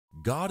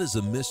God is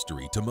a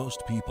mystery to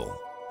most people.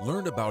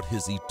 Learn about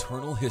His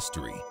eternal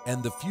history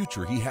and the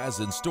future He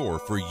has in store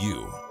for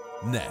you.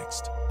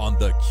 Next, on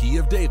The Key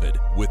of David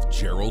with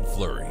Gerald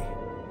Flurry.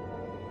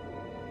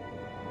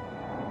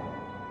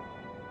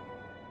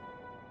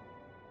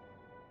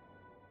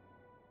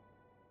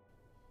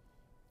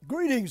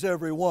 Greetings,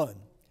 everyone.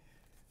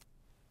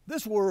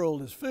 This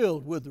world is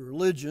filled with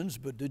religions,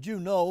 but did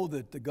you know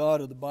that the God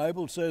of the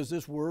Bible says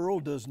this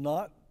world does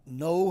not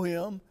know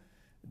Him,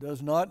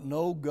 does not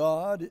know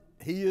God?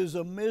 He is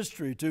a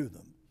mystery to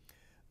them.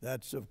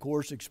 That's, of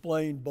course,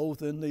 explained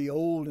both in the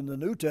Old and the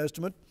New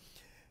Testament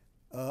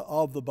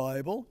of the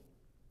Bible.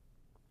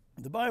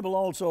 The Bible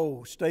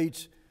also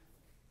states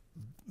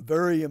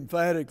very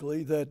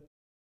emphatically that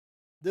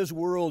this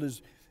world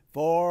is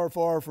far,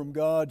 far from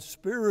God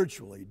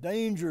spiritually,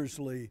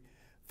 dangerously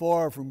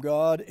far from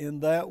God in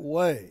that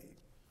way.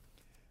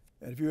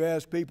 And if you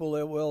ask people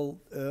that,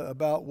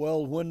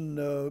 when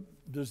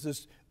does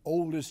this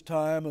oldest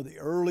time or the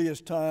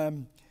earliest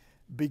time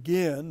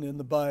begin in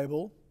the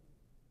Bible,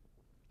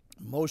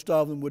 most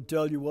of them would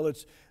tell you,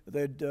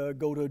 they'd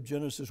go to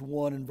Genesis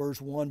 1 and verse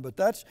 1, but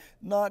that's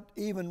not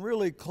even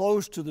really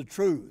close to the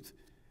truth.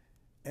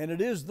 And it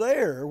is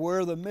there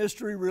where the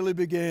mystery really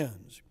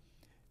begins.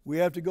 We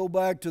have to go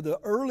back to the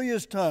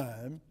earliest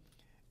time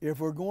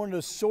if we're going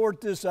to sort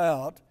this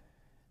out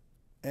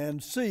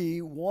and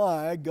see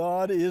why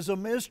God is a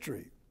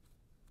mystery.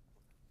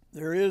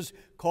 There is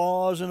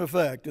cause and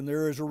effect, and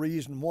there is a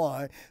reason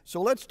why.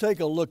 So let's take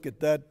a look at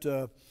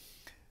that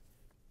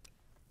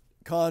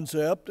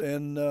concept,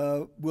 and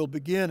we'll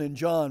begin in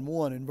John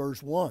 1 and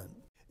verse 1.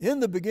 In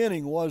the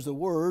beginning was the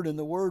Word, and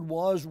the Word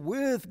was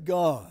with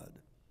God,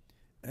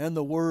 and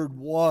the Word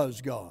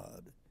was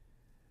God.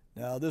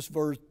 Now this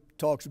verse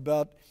talks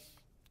about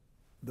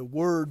the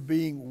Word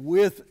being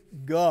with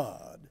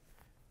God,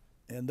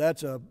 and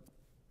that's a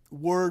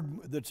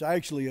word that's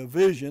actually a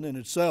vision in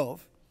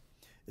itself.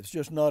 It's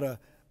just not a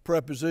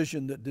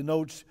preposition that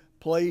denotes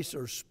place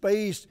or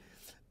space,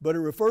 but it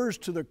refers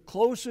to the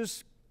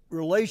closest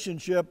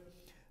relationship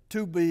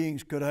two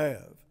beings could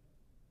have.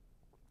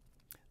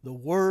 The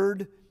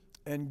Word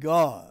and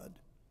God.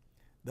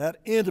 That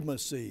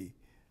intimacy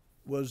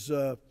was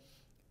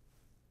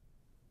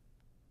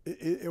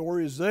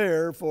is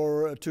there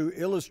to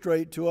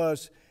illustrate to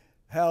us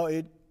how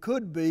it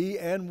could be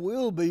and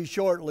will be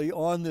shortly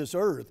on this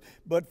earth.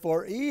 But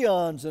for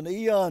eons and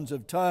eons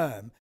of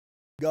time,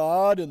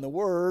 God and the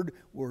Word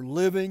were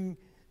living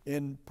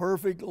in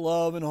perfect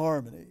love and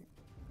harmony.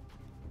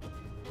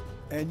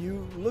 And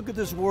you look at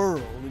this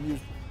world and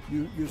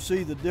you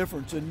see the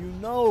difference, and you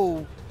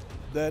know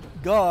that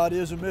God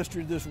is a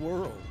mystery to this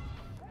world,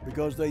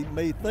 because they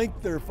may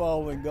think they're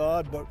following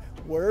God, but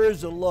where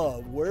is the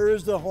love? Where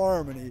is the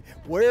harmony?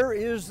 Where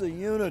is the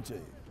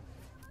unity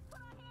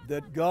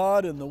that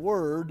God and the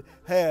Word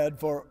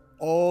had for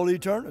all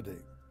eternity?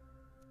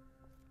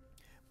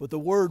 But the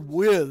word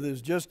 "with"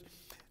 is just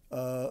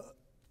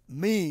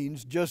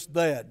means just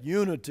that,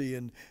 unity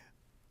and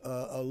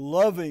a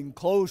loving,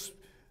 close,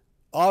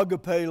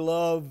 agape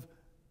love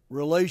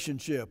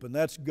relationship, and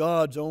that's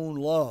God's own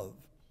love.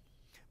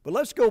 But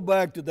let's go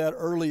back to that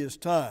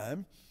earliest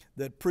time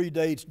that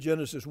predates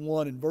Genesis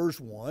 1 and verse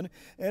 1,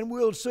 and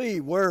we'll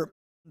see where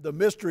the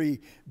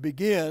mystery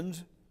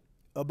begins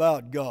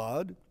about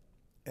God,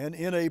 and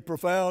in a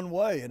profound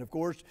way. And of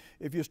course,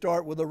 if you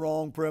start with the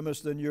wrong premise,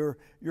 then you're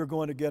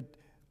going to get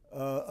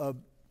a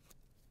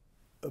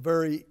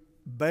very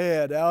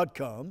bad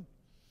outcome.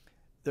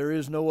 There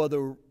is no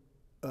other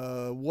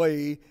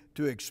way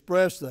to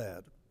express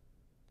that.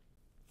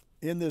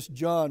 In this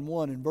John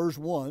 1 and verse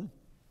 1,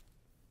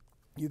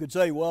 you could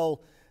say,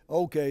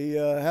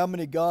 how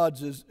many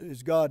gods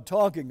is God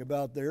talking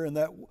about there in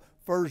that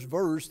first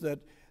verse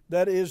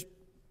that is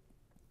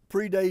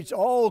predates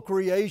all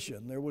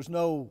creation? There was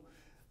no,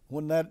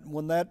 when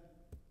that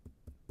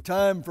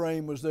time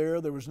frame was there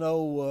was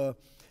no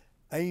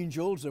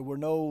angels, there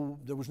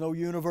was no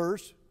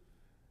universe,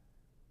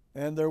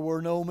 and there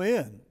were no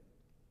men.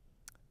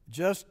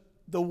 Just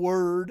the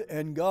Word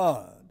and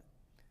God.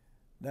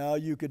 Now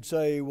you could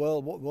say,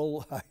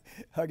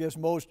 I guess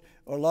a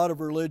lot of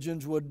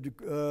religions would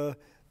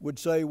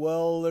say,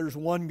 there's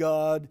one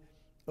God,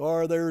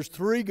 or there's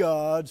three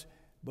gods.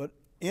 But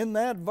in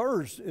that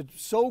verse,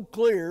 it's so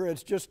clear,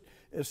 it's just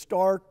as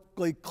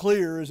starkly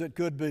clear as it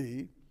could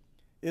be.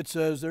 It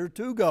says there are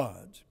two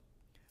gods.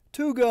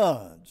 Two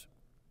gods.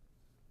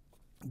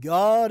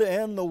 God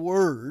and the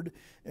Word,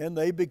 and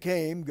they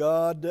became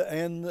God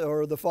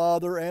or the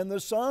Father and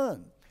the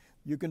Son.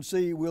 You can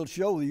see, we'll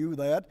show you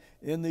that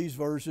in these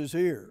verses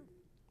here.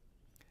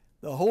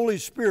 The Holy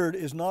Spirit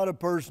is not a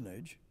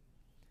personage.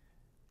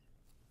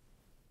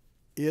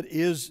 It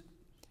is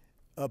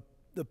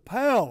the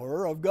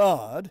power of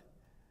God,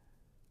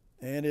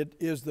 and it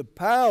is the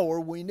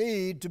power we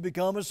need to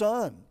become a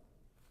son.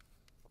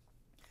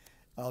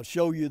 I'll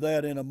show you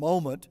that in a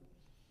moment,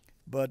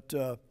 but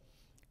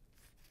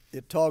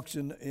it talks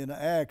in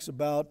Acts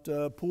about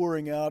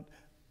pouring out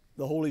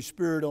the Holy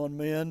Spirit on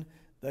men,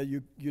 that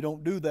you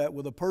don't do that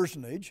with a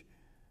personage.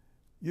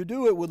 You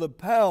do it with a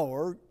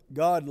power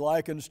God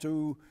likens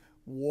to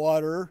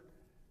water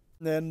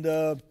and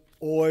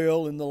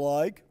oil and the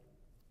like.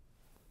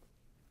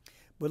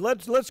 But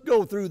let's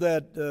go through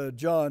that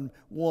John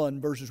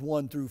 1, verses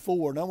 1 through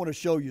 4, and I want to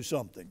show you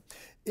something.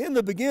 In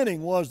the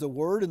beginning was the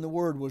Word, and the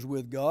Word was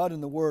with God,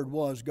 and the Word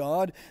was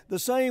God. The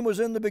same was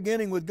in the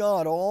beginning with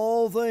God.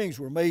 All things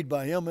were made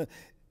by Him,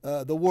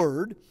 the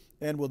Word,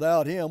 and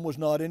without Him was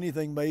not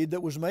anything made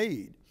that was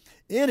made.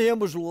 In Him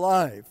was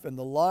life, and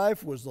the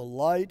life was the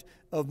light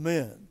of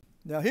men.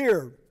 Now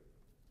here,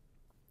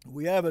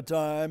 we have a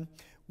time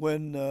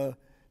when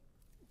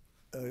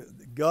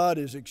God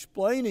is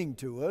explaining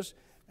to us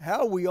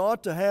how we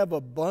ought to have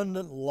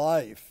abundant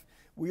life.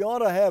 We ought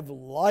to have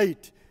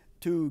light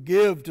to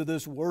give to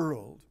this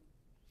world.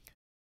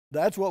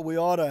 That's what we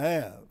ought to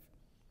have.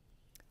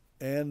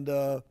 And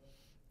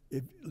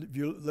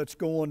let's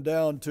go on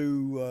down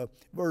to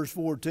verse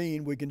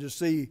 14. We can just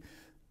see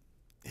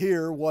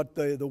here what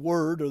the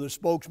Word or the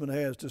spokesman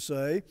has to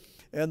say.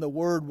 And the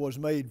Word was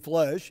made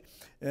flesh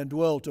and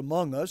dwelt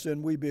among us,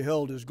 and we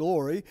beheld His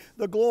glory,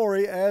 the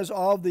glory as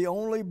of the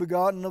only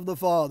begotten of the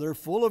Father,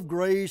 full of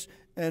grace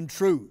and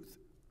truth.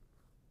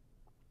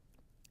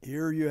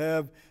 Here you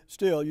have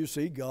still, you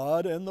see,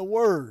 God and the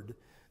Word.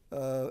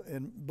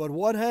 But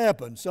what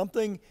happens?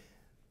 Something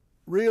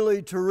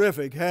really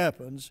terrific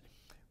happens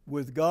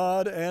with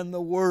God and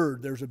the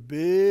Word. There's a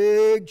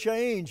big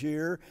change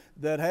here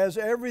that has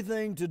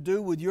everything to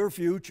do with your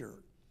future.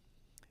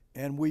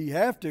 And we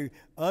have to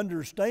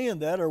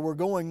understand that, or we're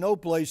going no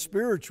place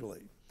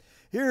spiritually.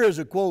 Here is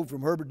a quote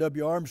from Herbert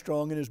W.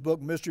 Armstrong in his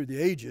book, Mystery of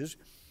the Ages.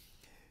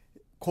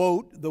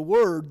 Quote, "The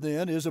Word,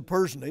 then, is a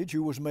personage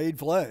who was made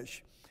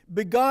flesh,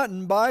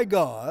 begotten by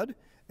God,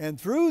 and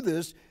through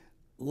this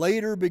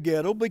later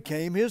begettal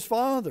became His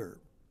Father.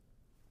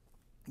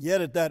 Yet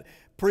at that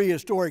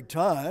prehistoric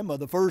time of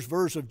the first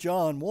verse of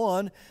John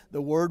 1,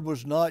 the Word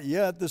was not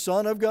yet the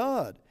Son of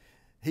God.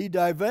 He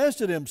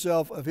divested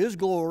Himself of His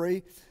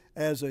glory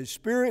as a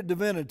spirit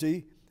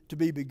divinity to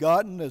be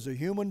begotten as a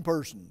human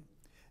person.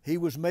 He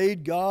was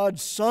made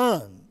God's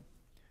Son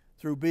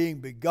through being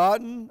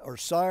begotten or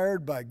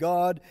sired by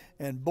God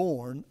and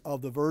born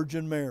of the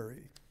Virgin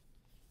Mary."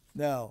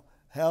 Now,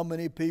 how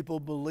many people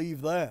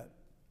believe that?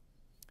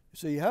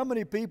 See, how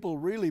many people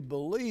really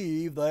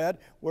believe that,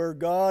 where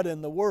God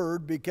and the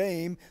Word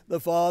became the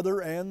Father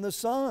and the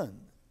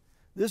Son?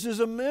 This is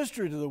a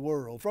mystery to the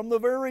world. From the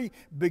very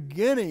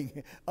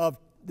beginning of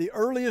the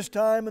earliest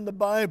time in the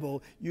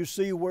Bible, you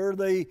see where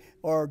they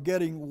are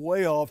getting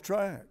way off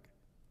track.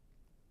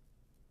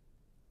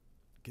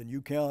 Can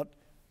you count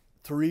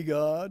 3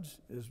 gods,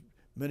 as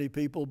many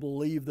people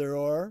believe there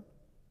are?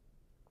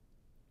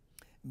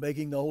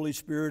 Making the Holy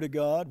Spirit a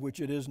God, which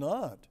it is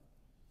not.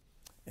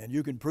 And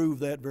you can prove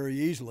that very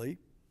easily.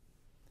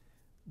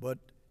 But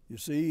you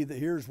see,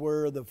 here's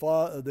where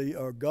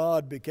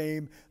God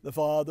became the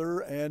Father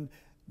and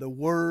the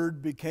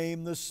Word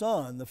became the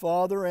Son, the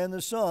Father and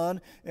the Son.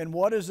 And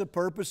what is the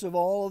purpose of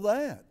all of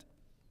that?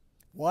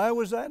 Why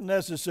was that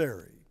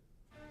necessary?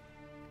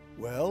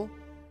 Well,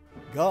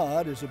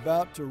 God is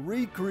about to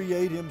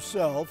recreate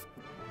Himself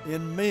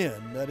in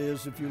men. That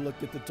is, if you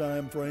look at the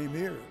time frame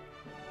here.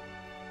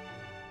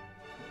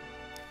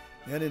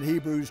 And in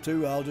Hebrews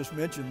 2, I'll just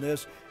mention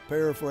this,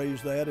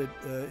 paraphrase that.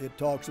 It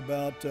talks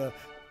about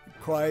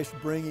Christ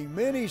bringing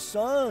many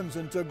sons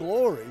into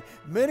glory.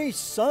 Many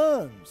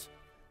sons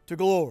to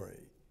glory.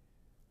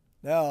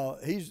 Now,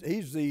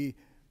 he's the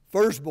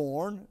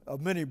firstborn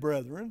of many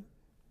brethren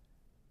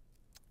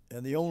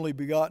and the only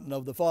begotten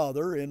of the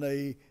Father in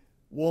a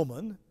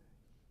woman.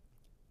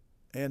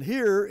 And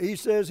here he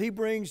says He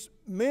brings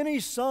many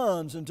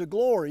sons into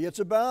glory. It's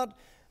about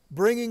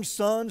bringing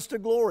sons to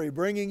glory,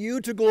 bringing you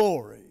to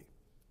glory,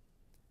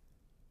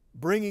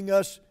 bringing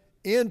us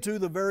into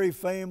the very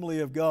family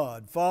of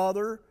God.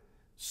 Father,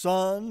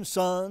 Son,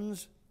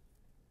 sons.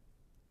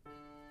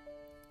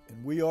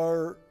 And we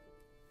are,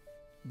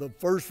 the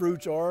first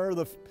fruits are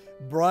the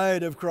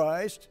bride of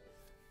Christ,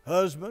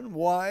 husband,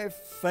 wife,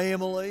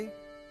 family.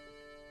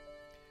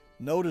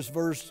 Notice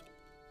verse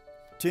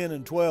 10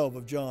 and 12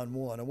 of John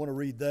 1. I want to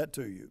read that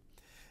to you.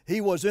 He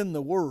was in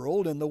the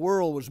world, and the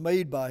world was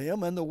made by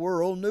Him, and the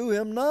world knew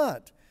Him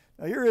not.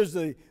 Now here is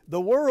the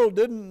world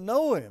didn't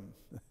know Him,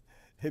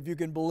 if you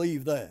can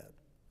believe that.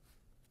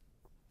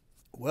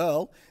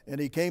 Well, and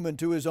He came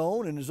into His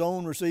own, and His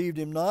own received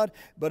Him not,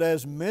 but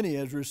as many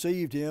as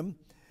received Him,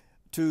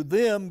 to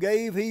them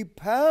gave He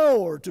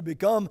power to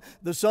become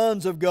the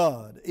sons of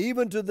God,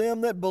 even to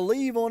them that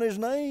believe on His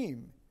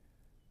name.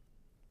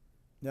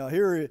 Now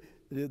here,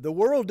 the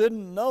world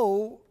didn't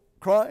know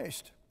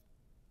Christ.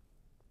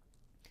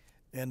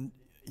 And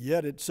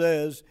yet it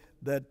says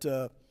that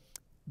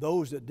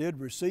those that did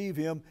receive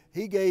Him,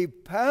 He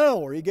gave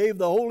power. He gave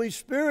the Holy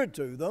Spirit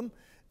to them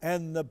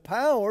and the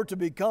power to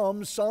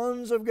become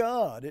sons of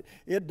God.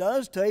 It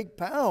does take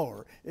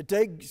power. It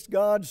takes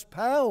God's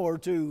power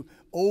to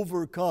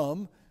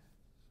overcome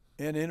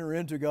and enter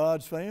into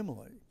God's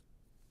family.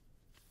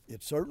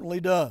 It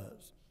certainly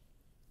does.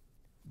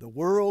 The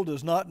world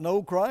does not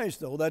know Christ,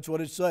 though. That's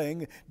what it's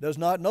saying. It does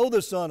not know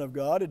the Son of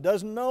God. It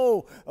doesn't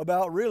know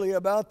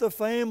about the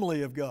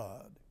family of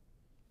God.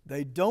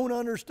 They don't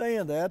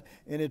understand that,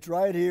 and it's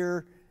right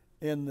here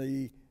in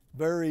the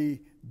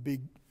very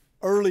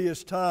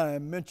earliest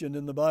time mentioned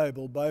in the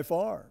Bible by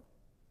far.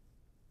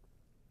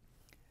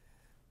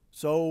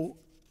 So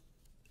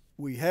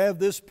we have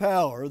this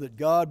power that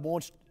God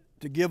wants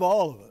to give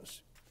all of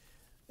us.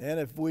 And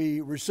if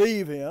we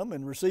receive Him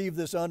and receive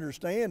this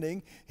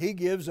understanding, He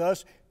gives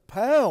us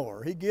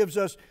power. He gives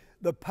us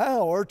the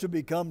power to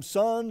become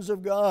sons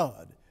of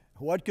God.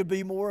 What could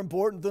be more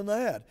important than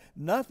that?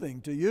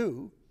 Nothing to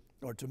you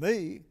or to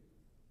me.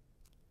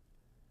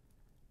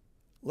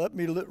 Let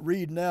me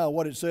read now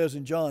what it says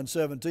in John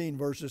 17,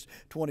 verses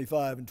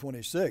 25 and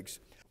 26.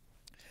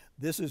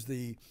 This is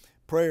the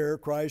prayer,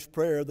 Christ's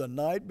prayer, the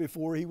night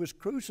before He was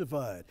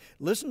crucified.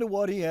 Listen to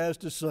what He has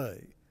to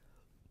say.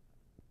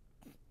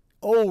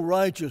 O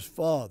righteous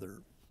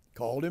Father,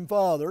 called Him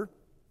Father,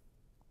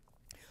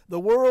 the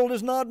world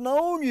has not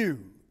known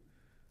You.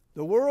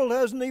 The world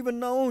hasn't even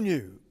known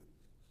You.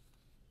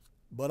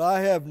 But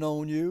I have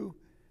known You,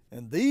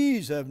 and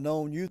these have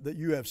known You that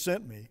You have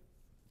sent Me.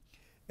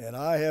 And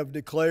I have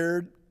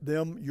declared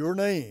them Your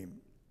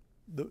name,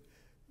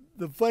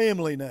 the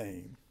family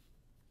name.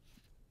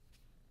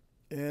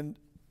 And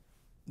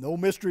no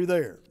mystery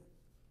there,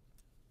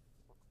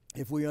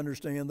 if we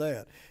understand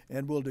that.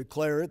 And we'll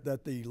declare it,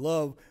 that the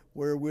love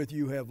wherewith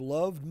You have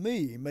loved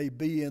Me may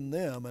be in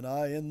them and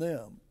I in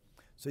them.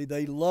 See,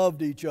 they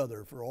loved each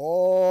other for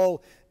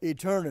all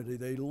eternity.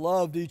 They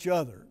loved each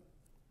other.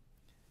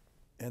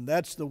 And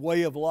that's the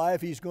way of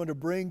life He's going to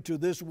bring to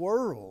this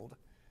world,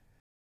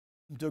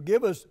 to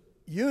give us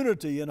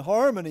unity and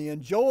harmony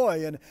and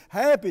joy and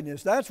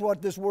happiness. That's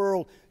what this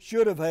world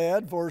should have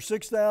had for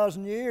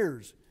 6,000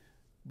 years.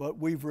 But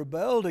we've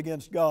rebelled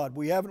against God.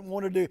 We haven't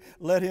wanted to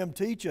let Him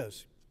teach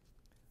us.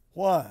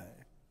 Why?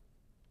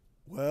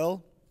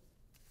 Well,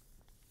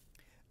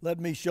 let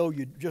me show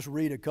you, just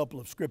read a couple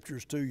of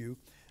scriptures to you.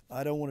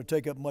 I don't want to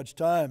take up much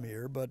time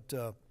here, but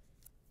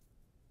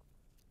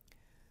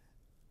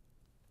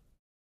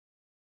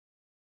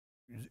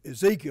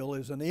Ezekiel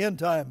is an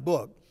end-time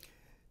book,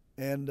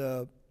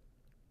 and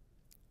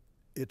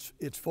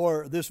it's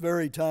for this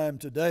very time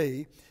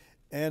today.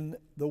 And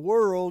the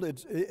world,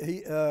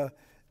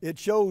 it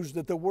shows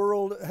that the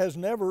world has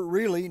never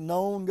really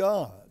known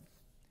God.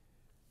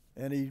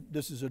 And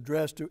this is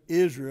addressed to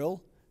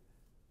Israel,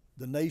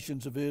 the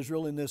nations of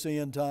Israel in this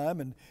end time.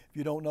 And if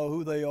you don't know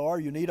who they are,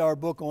 you need our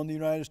book on the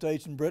United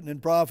States and Britain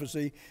in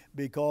prophecy,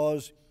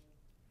 because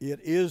it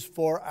is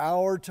for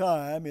our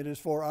time, it is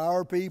for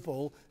our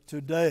people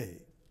today.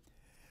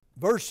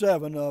 Verse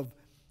 7 of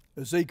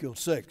Ezekiel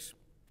 6.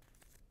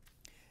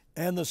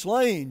 And the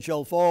slain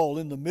shall fall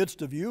in the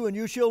midst of you, and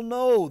you shall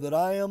know that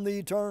I am the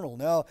Eternal.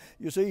 Now,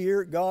 you see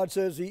here, God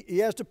says He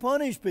has to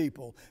punish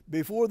people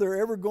before they're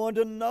ever going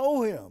to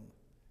know Him.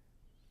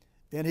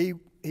 And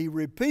He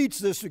repeats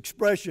this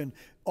expression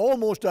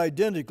almost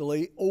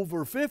identically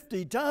over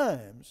 50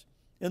 times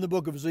in the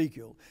book of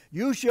Ezekiel.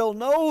 You shall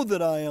know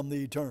that I am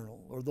the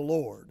Eternal, or the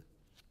Lord.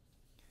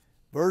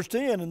 Verse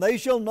 10, and they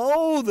shall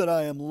know that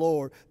I am the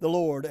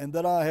Lord, and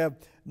that I have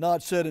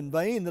not said in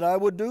vain that I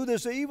would do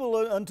this evil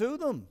unto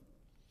them.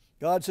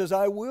 God says,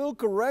 I will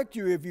correct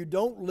you if you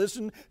don't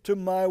listen to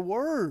my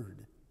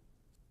word.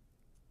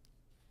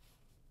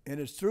 And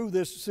it's through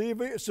this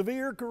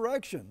severe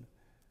correction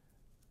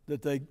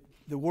that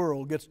the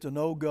world gets to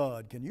know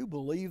God. Can you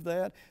believe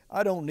that?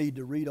 I don't need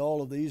to read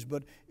all of these,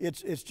 but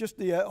it's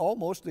just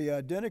almost the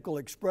identical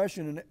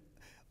expression in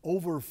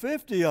over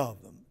 50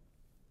 of them.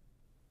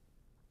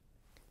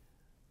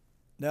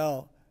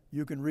 Now,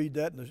 you can read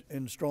that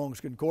in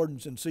Strong's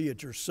Concordance and see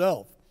it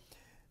yourself.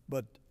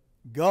 But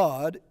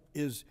God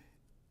is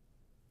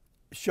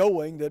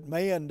showing that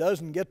man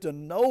doesn't get to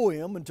know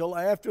Him until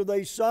after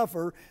they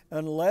suffer,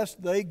 unless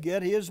they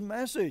get His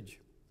message,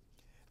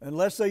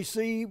 unless they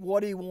see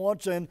what He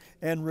wants and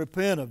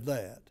repent of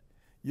that.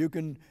 You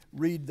can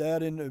read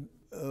that in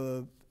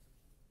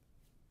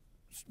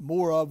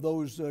more of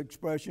those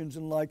expressions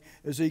in like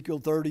Ezekiel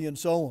 30 and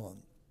so on,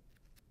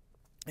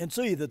 and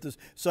see that the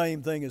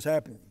same thing is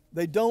happening.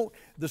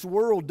 This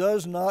world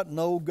does not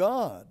know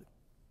God,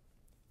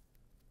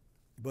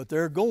 but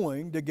they're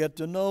going to get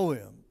to know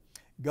Him.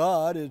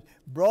 God has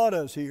brought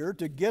us here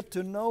to get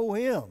to know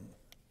Him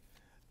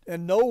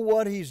and know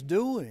what He's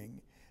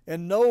doing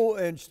and know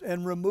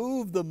and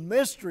remove the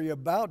mystery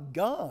about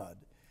God.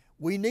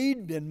 We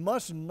need and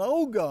must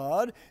know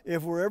God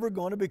if we're ever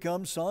going to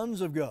become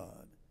sons of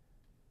God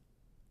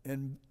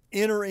and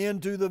enter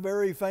into the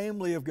very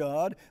family of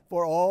God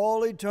for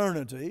all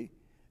eternity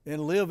and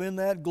live in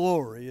that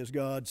glory, as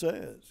God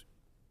says.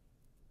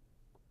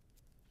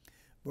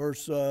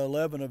 Verse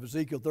 11 of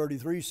Ezekiel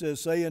 33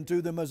 says, "Say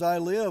unto them, As I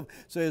live,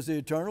 says the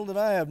Eternal, that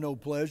I have no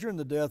pleasure in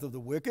the death of the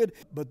wicked,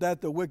 but that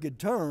the wicked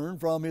turn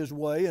from his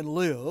way and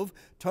live.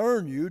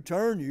 Turn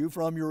you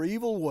from your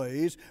evil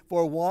ways,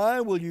 for why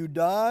will you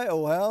die,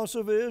 O house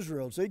of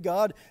Israel?" See,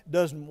 God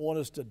doesn't want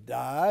us to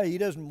die. He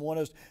doesn't want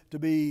us to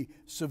be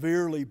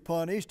severely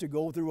punished, to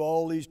go through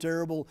all these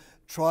terrible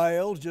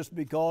trials just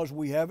because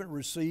we haven't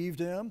received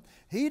Him.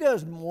 He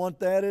doesn't want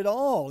that at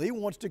all. He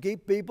wants to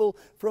keep people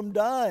from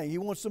dying. He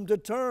wants them to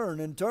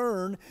turn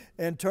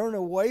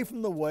away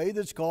from the way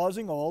that's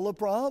causing all the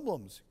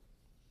problems.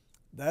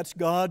 That's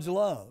God's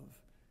love.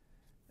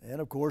 And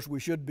of course,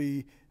 we should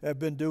have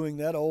been doing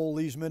that all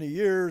these many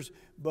years,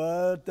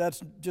 but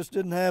that just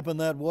didn't happen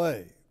that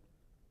way.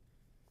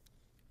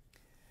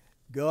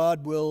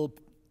 God will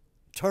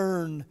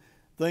turn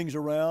things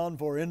around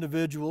for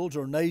individuals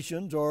or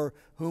nations or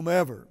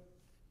whomever.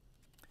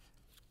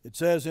 It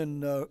says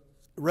in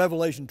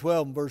Revelation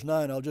 12 and verse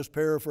 9, I'll just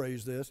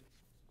paraphrase this.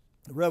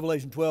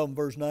 Revelation 12 and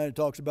verse 9, it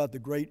talks about the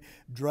great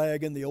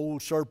dragon, the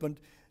old serpent,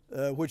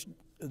 which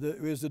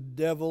is the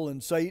devil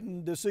and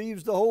Satan,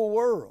 deceives the whole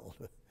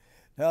world.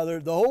 Now,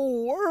 the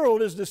whole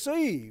world is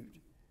deceived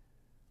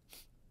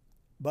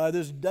by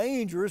this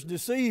dangerous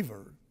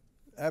deceiver.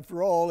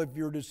 After all, if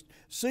you're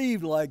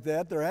deceived like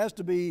that, there has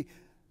to be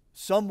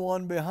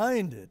someone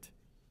behind it.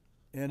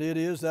 And it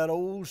is that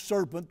old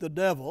serpent, the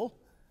devil,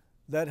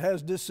 that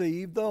has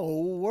deceived the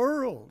whole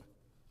world.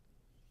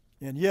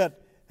 And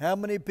yet, how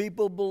many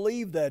people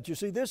believe that? You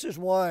see, this is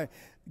why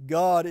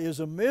God is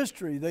a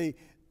mystery.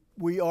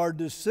 We are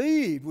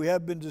deceived. We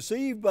have been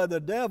deceived by the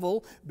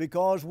devil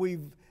because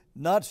we've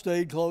not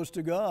stayed close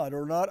to God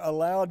or not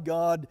allowed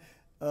God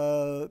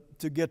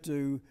to get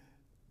to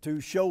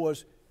show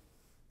us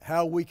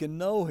how we can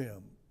know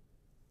Him.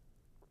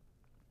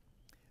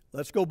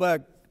 Let's go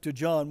back to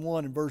John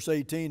 1 and verse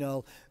 18.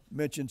 I'll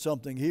mention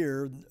something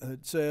here.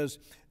 It says,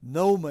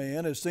 "No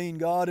man has seen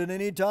God at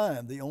any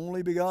time. The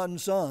only begotten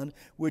Son,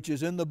 which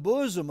is in the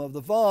bosom of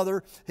the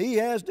Father, He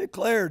has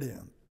declared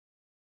Him."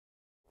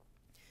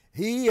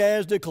 He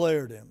has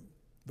declared Him.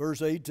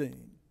 Verse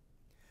 18.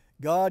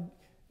 God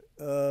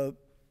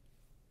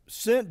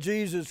sent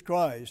Jesus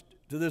Christ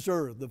to this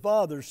earth. The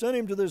Father sent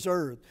Him to this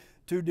earth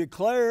to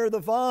declare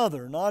the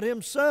Father, not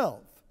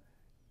Himself.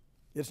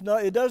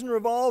 It doesn't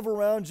revolve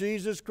around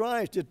Jesus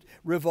Christ. It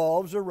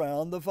revolves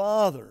around the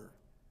Father.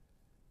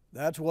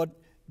 That's what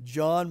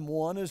John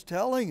 1 is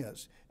telling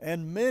us,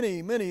 and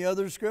many, many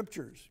other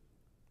scriptures.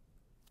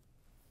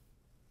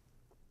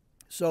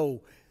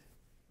 So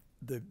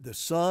the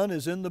Son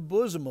is in the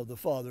bosom of the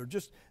Father.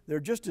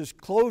 They're just as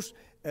close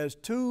as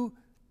two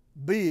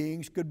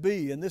beings could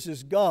be, and this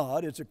is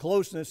God. It's a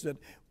closeness that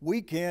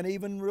we can't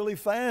even really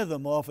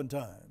fathom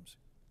oftentimes.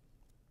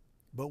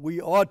 But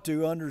we ought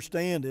to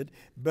understand it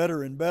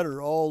better and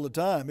better all the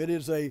time. It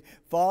is a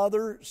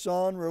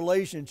father-son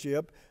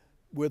relationship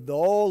with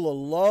all the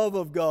love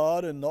of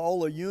God and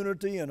all the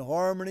unity and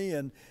harmony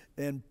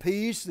and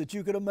peace that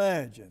you could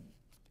imagine.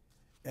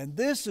 And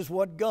this is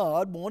what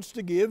God wants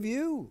to give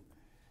you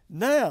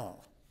now.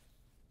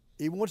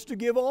 He wants to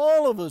give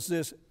all of us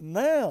this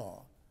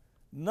now.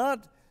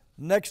 Not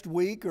next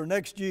week or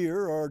next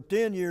year or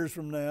 10 years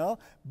from now,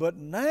 but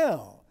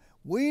now.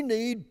 We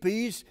need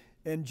peace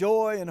and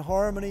joy and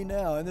harmony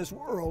now in this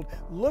world.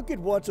 Look at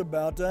what's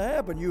about to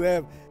happen. You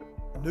have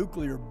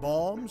nuclear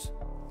bombs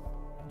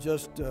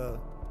just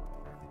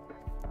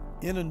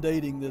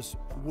inundating this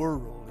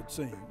world, it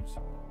seems.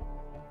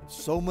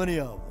 So many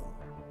of them,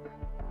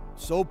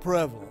 so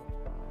prevalent.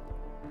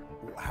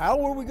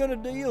 How are we going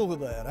to deal with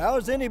that? How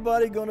is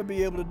anybody going to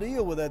be able to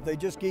deal with that? They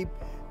just keep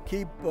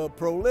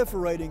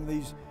proliferating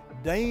these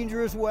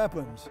dangerous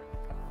weapons,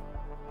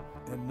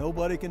 and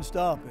nobody can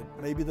stop it.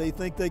 Maybe they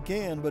think they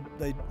can, but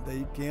they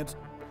can't.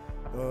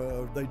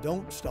 They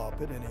don't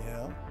stop it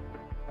anyhow.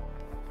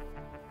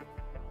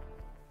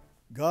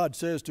 God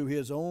says to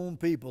His own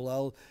people,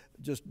 I'll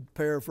just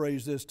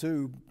paraphrase this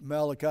too,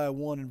 Malachi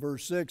 1 and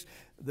verse 6,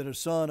 that a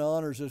son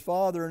honors his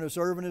father and a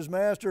servant his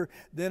master.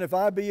 Then if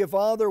I be a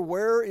father,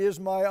 where is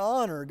my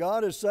honor?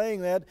 God is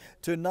saying that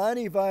to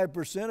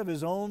 95% of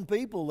His own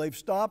people. They've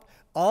stopped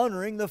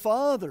honoring the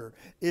Father.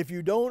 If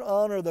you don't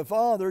honor the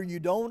Father, you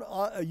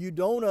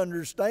don't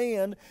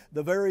understand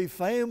the very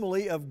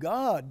family of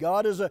God.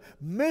 God is a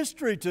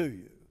mystery to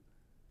you.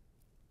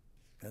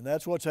 And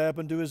that's what's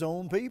happened to His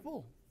own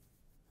people.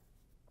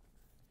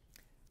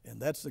 And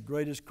that's the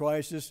greatest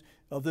crisis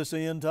of this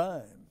end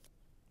time.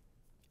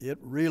 It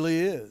really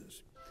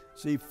is.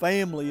 See,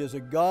 family is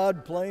a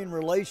God-plane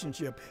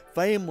relationship.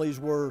 Families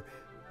were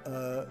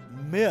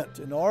meant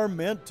and are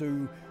meant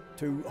to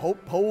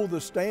hold the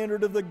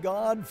standard of the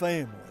God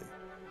family.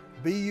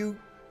 Be you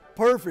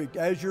perfect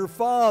as your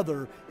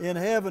Father in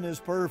heaven is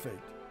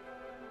perfect.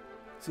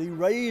 See,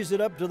 raise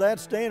it up to that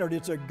standard.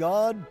 It's a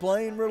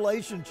God-plane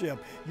relationship.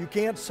 You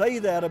can't say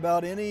that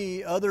about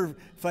any other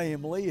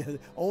family,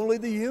 only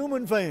the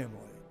human family.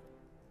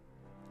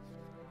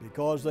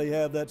 because they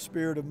have that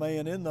spirit of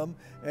man in them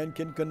and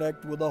can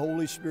connect with the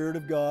Holy Spirit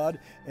of God,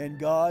 and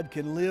God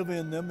can live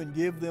in them and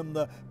give them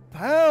the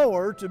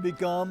power to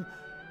become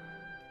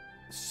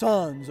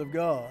sons of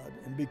God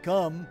and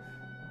become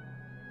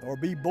or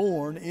be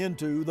born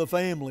into the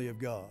family of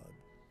God.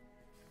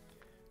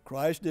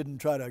 Christ didn't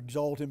try to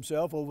exalt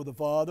himself over the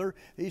Father.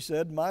 He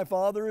said, "My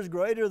Father is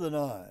greater than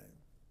I."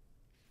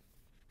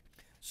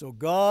 So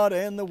God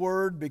and the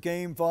Word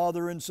became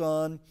Father and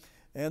Son,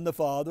 and the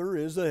Father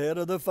is the head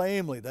of the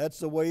family. That's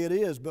the way it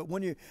is. But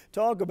when you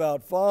talk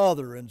about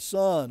Father and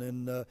Son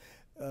and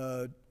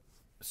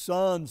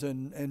sons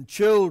and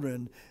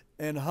children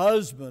and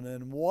husband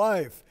and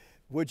wife,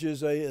 which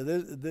is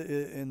a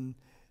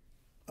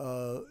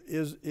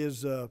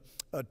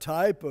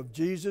type of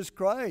Jesus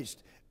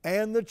Christ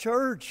and the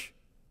church.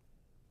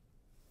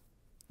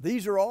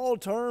 These are all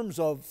terms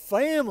of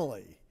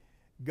family.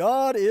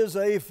 God is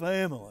a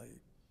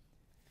family.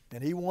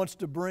 And He wants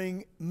to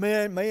bring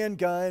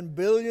mankind,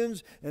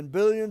 billions and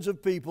billions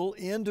of people,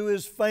 into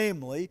His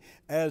family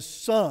as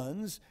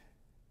sons.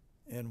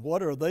 And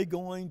what are they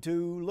going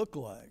to look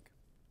like?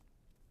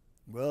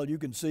 Well, you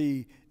can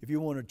see, if you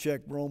want to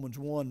check Romans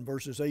 1,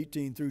 verses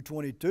 18 through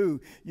 22,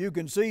 you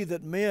can see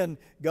that men,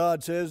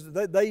 God says,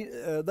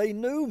 they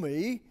knew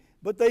me,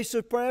 but they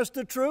suppressed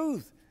the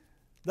truth.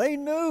 They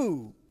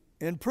knew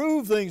and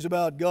proved things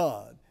about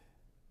God,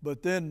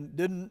 but then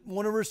didn't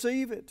want to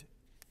receive it.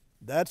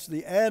 That's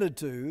the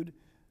attitude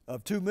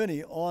of too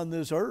many on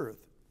this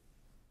earth.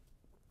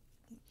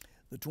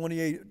 The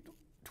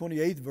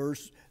 28th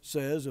verse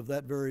says, of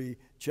that very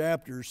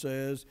chapter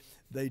says,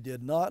 they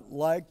did not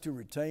like to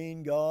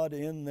retain God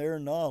in their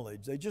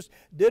knowledge. They just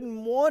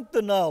didn't want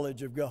the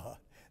knowledge of God.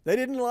 They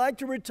didn't like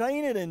to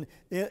retain it in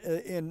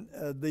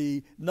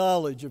the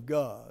knowledge of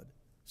God.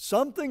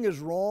 Something is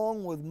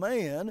wrong with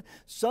man.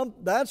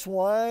 That's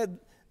why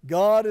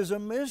God is a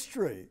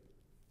mystery.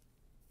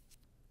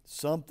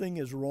 Something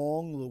is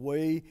wrong the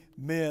way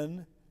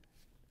men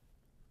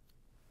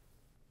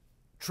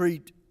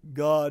treat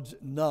God's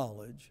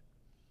knowledge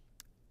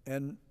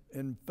and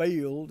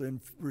failed and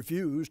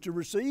refused to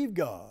receive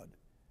God.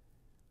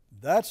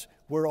 That's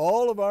where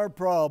all of our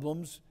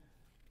problems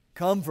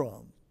come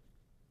from.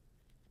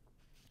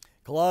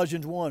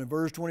 Colossians 1,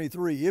 verse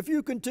 23, if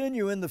you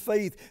continue in the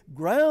faith,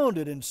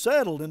 grounded and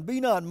settled, and be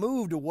not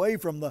moved away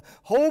from the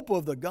hope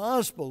of the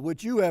gospel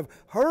which you have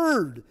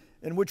heard,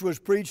 and which was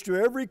preached to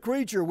every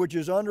creature which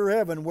is under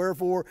heaven,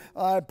 wherefore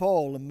I,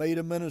 Paul, am made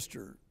a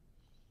minister.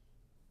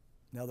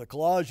 Now the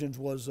Colossians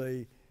was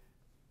a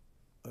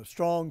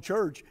strong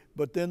church,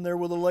 but then there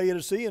were the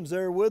Laodiceans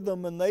there with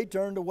them, and they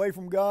turned away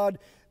from God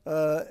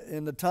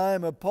in the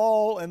time of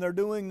Paul, and they're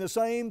doing the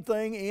same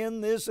thing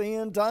in this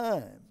end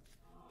time.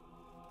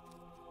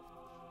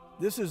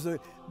 This is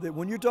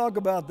when you talk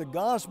about the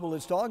gospel,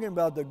 it's talking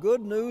about the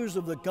good news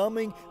of the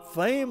coming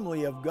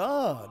family of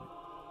God.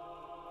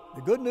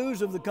 The good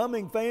news of the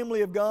coming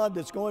family of God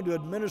that's going to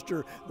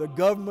administer the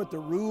government, the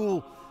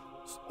rule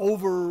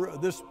over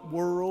this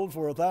world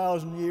for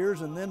 1,000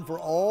 years and then for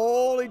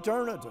all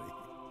eternity,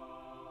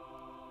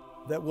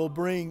 that will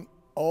bring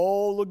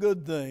all the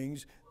good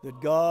things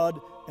that God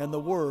and the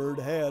Word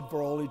had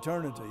for all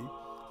eternity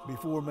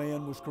before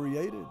man was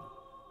created.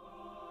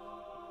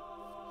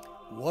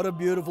 What a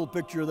beautiful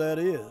picture that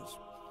is.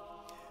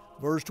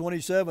 Verse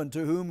 27,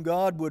 to whom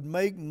God would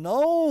make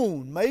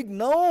known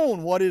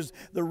what is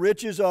the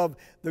riches of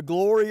the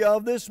glory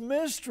of this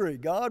mystery.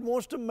 God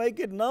wants to make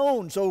it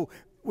known so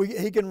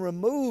He can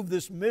remove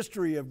this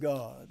mystery of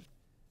God,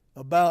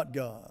 about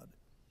God.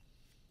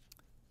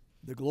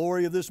 The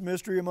glory of this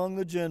mystery among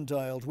the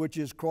Gentiles, which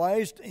is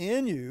Christ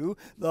in you,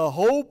 the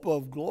hope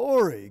of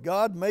glory.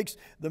 God makes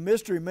the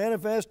mystery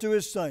manifest to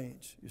His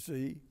saints, you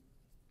see.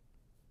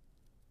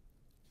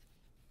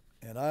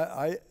 And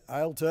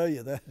I'll tell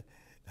you that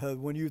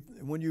when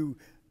you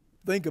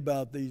think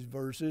about these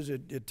verses,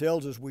 it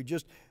tells us we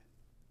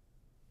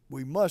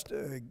must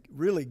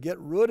really get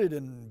rooted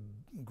and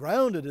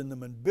grounded in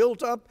them and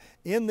built up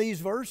in these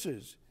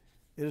verses.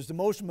 It is the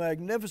most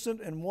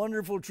magnificent and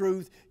wonderful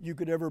truth you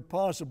could ever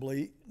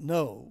possibly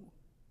know.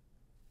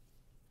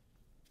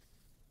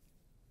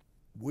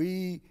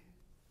 We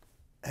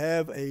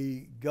have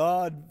a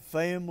God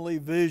family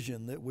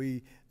vision that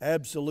we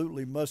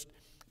absolutely must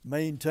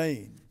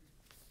maintain.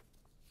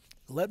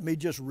 Let me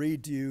just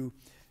read to you,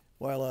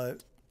 while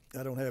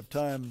I don't have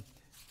time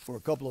for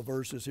a couple of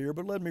verses here,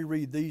 but let me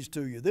read these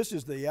to you. This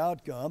is the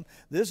outcome.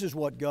 This is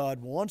what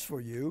God wants for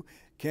you.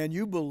 Can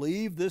you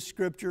believe this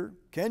scripture?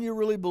 Can you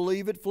really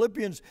believe it?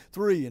 Philippians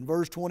 3 and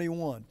verse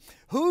 21.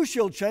 Who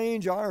shall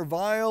change our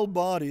vile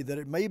body that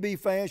it may be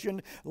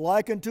fashioned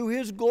like unto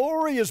His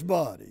glorious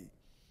body,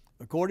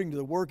 according to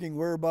the working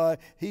whereby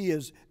He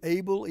is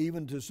able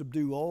even to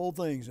subdue all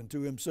things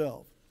unto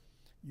Himself?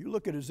 You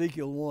look at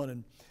Ezekiel 1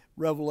 and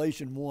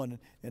Revelation 1,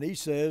 and he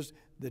says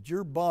that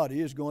your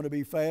body is going to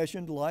be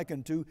fashioned like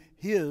unto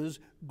His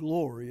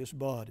glorious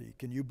body.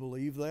 Can you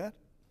believe that?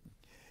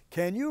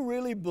 Can you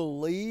really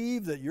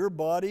believe that your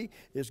body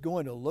is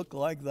going to look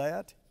like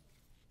that?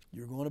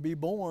 You're going to be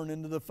born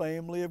into the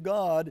family of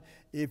God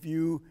if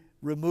you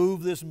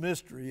remove this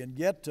mystery and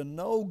get to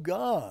know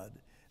God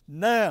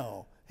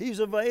now. He's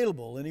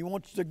available, and He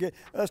wants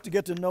us to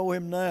get to know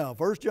Him now.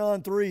 1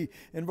 John 3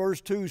 and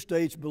verse 2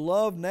 states,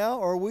 "Beloved, now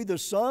are we the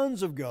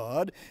sons of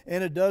God,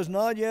 and it does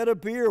not yet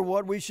appear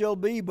what we shall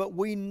be, but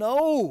we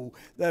know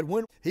that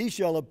when He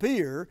shall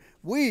appear,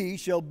 we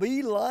shall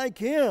be like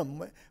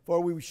Him, for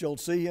we shall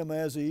see Him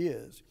as He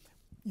is."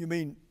 You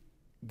mean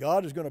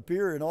God is going to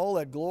appear in all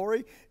that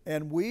glory,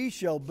 and we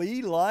shall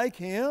be like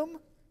Him?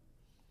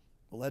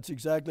 Well, that's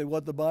exactly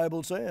what the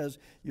Bible says.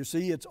 You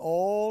see, it's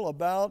all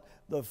about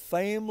the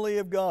family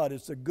of God.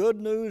 It's the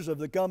good news of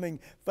the coming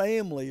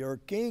family or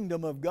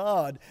kingdom of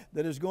God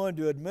that is going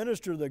to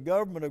administer the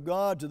government of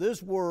God to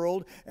this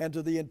world and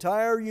to the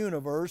entire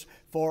universe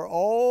for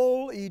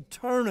all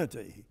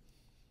eternity.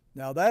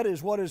 Now, that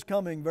is what is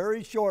coming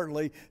very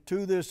shortly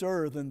to this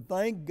earth, and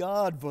thank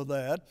God for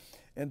that.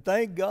 And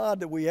thank God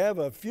that we have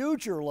a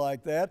future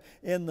like that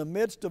in the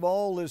midst of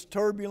all this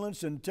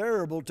turbulence and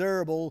terrible,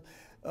 terrible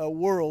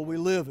world we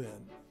live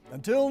in.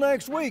 Until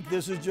next week,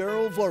 this is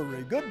Gerald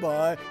Flurry.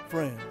 Goodbye,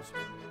 friends.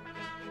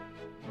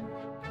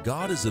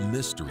 God is a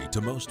mystery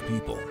to most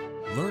people.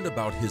 Learn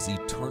about His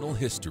eternal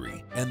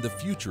history and the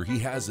future He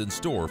has in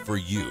store for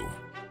you.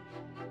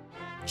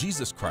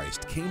 Jesus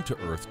Christ came to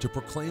earth to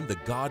proclaim the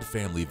God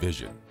family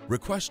vision.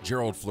 Request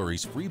Gerald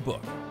Flurry's free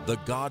book, The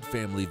God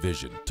Family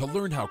Vision, to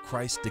learn how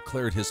Christ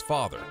declared His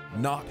Father,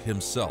 not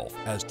Himself,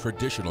 as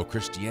traditional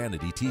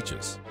Christianity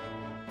teaches.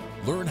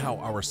 Learn how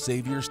our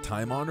Savior's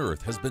time on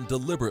earth has been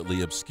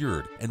deliberately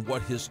obscured and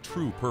what His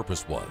true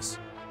purpose was.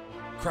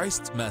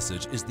 Christ's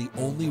message is the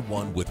only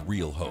one with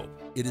real hope.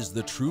 It is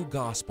the true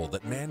gospel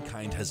that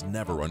mankind has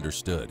never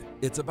understood.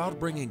 It's about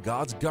bringing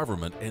God's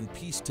government and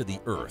peace to the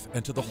earth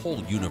and to the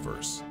whole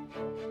universe.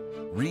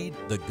 Read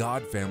The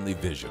God Family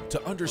Vision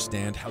to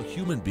understand how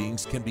human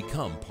beings can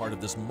become part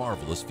of this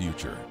marvelous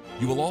future.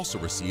 You will also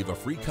receive a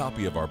free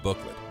copy of our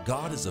booklet,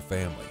 God is a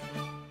Family.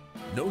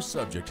 No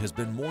subject has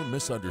been more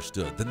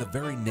misunderstood than the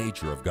very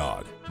nature of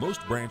God.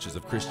 Most branches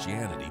of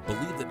Christianity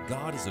believe that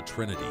God is a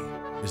Trinity.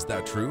 Is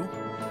that true?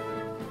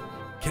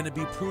 Can it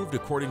be proved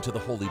according to the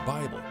Holy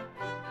Bible?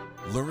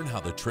 Learn how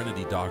the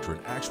Trinity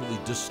doctrine actually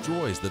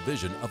destroys the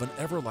vision of an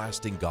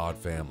everlasting God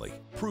family.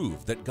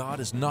 Prove that God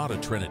is not a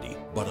Trinity,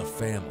 but a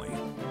family.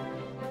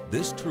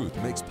 This truth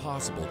makes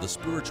possible the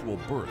spiritual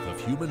birth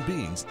of human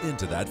beings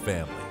into that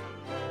family.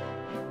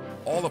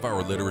 All of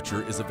our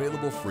literature is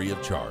available free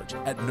of charge,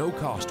 at no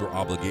cost or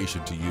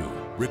obligation to you.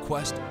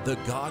 Request The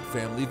God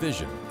Family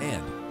Vision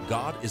and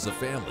God is a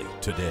Family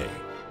today.